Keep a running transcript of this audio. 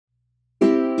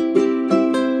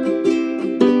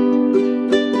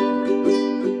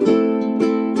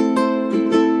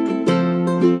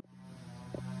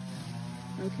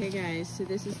guys, so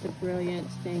this is the brilliant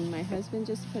thing my husband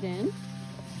just put in.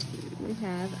 We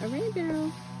have a rain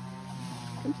barrel,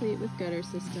 complete with gutter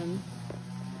system,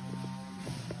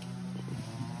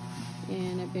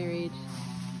 and a buried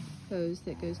hose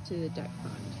that goes to the duck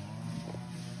pond.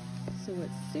 So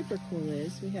what's super cool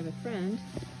is we have a friend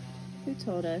who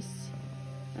told us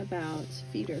about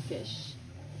feeder fish.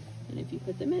 And if you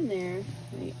put them in there,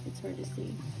 wait, it's hard to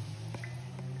see.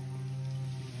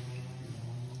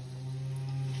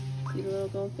 See the little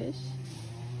goldfish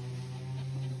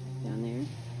down there?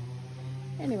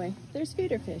 Anyway, there's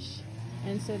feeder fish.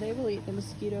 And so they will eat the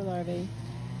mosquito larvae,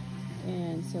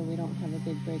 and so we don't have a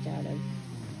big breakout of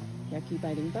yucky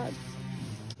biting bugs.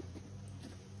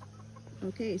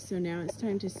 Okay, so now it's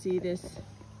time to see this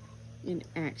in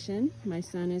action. My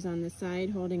son is on the side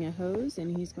holding a hose,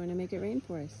 and he's going to make it rain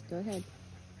for us. Go ahead.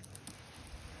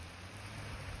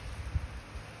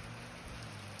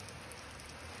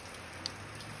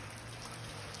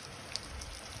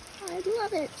 I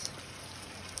love it.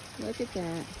 Look at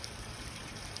that.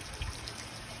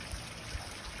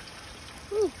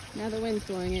 Whew, now the wind's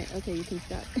blowing it. Okay, you can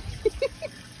stop.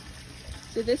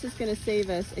 So this is going to save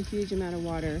us a huge amount of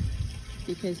water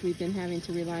because we've been having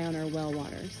to rely on our well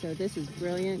water. So this is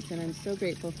brilliant, and I'm so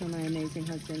grateful for my amazing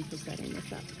husband for setting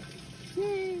this up.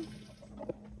 Yay!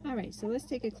 All right, so let's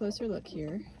take a closer look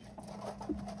here.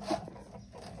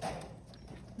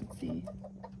 Let's see.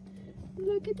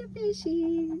 Look at the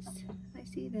fishies. I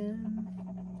see them.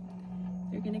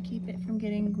 They're gonna keep it from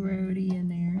getting grody in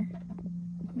there.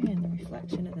 Man, the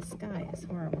reflection of the sky is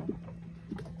horrible.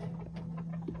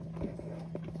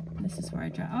 This is where I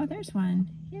draw. Oh, there's one.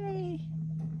 Yay!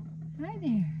 Hi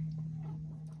there.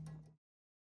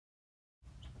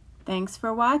 Thanks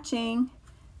for watching.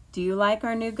 Do you like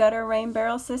our new gutter rain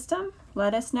barrel system?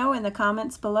 Let us know in the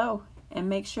comments below, and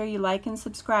make sure you like and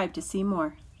subscribe to see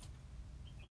more.